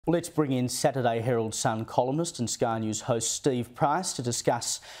Well, let's bring in Saturday Herald Sun columnist and Sky News host Steve Price to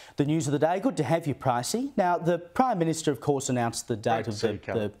discuss the news of the day. Good to have you, Pricey. Now, the Prime Minister, of course, announced the date of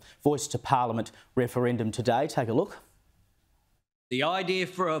the Voice to Parliament referendum today. Take a look. The idea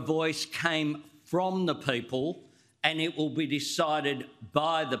for a voice came from the people and it will be decided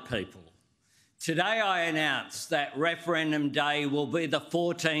by the people. Today I announce that referendum day will be the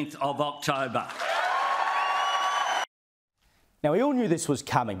 14th of October. Now, we all knew this was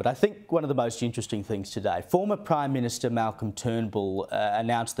coming, but I think one of the most interesting things today, former Prime Minister Malcolm Turnbull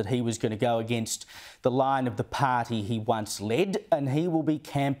announced that he was going to go against the line of the party he once led, and he will be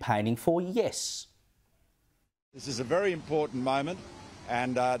campaigning for yes. This is a very important moment,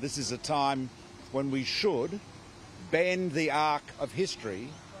 and this is a time when we should bend the arc of history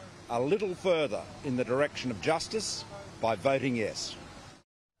a little further in the direction of justice by voting yes.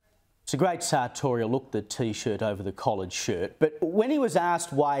 It's a great sartorial look, the T-shirt over the collared shirt, but when he was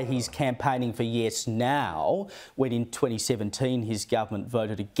asked why he's campaigning for yes now, when in 2017 his government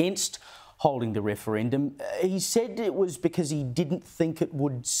voted against holding the referendum, he said it was because he didn't think it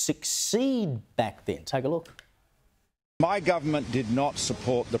would succeed back then. Take a look. My government did not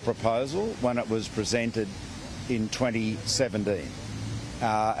support the proposal when it was presented in 2017.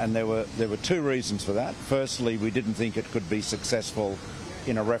 And there were two reasons for that. Firstly, we didn't think it could be successful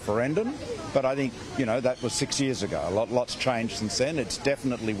in a referendum, but I think, that was 6 years ago. Lots changed since then. It's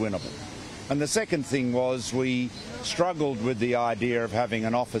definitely winnable. And the second thing was we struggled with the idea of having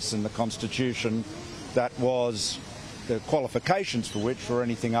an office in the Constitution that was, the qualifications for which were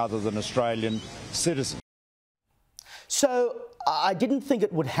anything other than Australian citizen. So I didn't think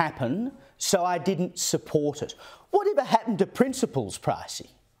it would happen, so I didn't support it. Whatever happened to principles, Pricey?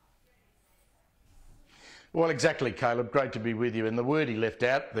 Well, exactly, Caleb. Great to be with you. And the word he left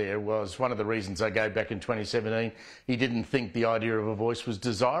out there was one of the reasons I gave back in 2017. He didn't think the idea of a voice was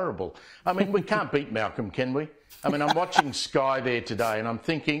desirable. I mean, we can't beat Malcolm, can we? I mean, I'm watching Sky there today and I'm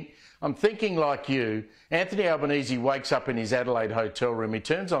thinking like you. Anthony Albanese wakes up in his Adelaide hotel room. He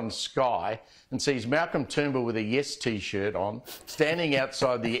turns on Sky and sees Malcolm Turnbull with a yes T-shirt on, standing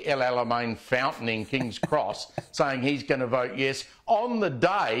outside the El Alamein fountain in King's Cross, saying he's going to vote yes on the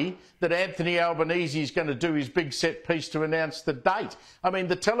day that Anthony Albanese is going to do his big set piece to announce the date. I mean,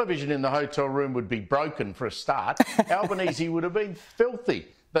 the television in the hotel room would be broken for a start. Albanese would have been filthy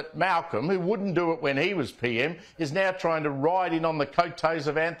that Malcolm, who wouldn't do it when he was PM, is now trying to ride in on the coattails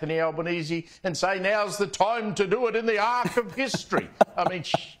of Anthony Albanese and say now's the time to do it in the arc of history. I mean,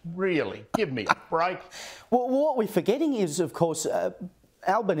 really, give me a break. Well, what we're forgetting is, of course,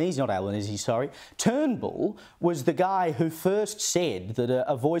 Turnbull was the guy who first said that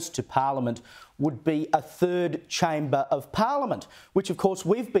a voice to Parliament would be a third chamber of Parliament, which, of course,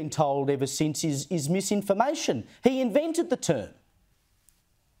 we've been told ever since is misinformation. He invented the term.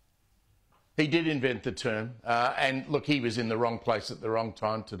 He did invent the term, and look, he was in the wrong place at the wrong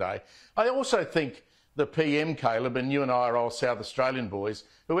time today. I also think the PM, Caleb, and you and I are all South Australian boys,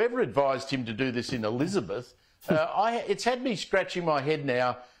 whoever advised him to do this in Elizabeth, it's had me scratching my head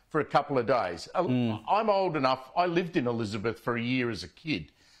now for a couple of days. I'm old enough, I lived in Elizabeth for a year as a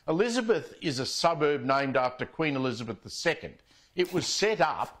kid. Elizabeth is a suburb named after Queen Elizabeth II. It was set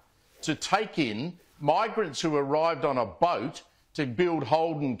up to take in migrants who arrived on a boat to build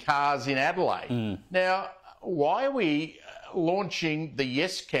Holden cars in Adelaide. Now, why are we launching the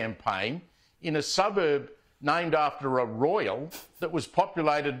Yes campaign in a suburb named after a royal that was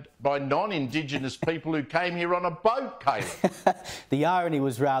populated by non-Indigenous people who came here on a boat, Caleb? The irony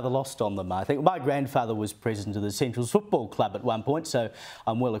was rather lost on them, I think. My grandfather was president of the Centrals Football Club at one point, so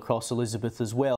I'm well across Elizabeth as well.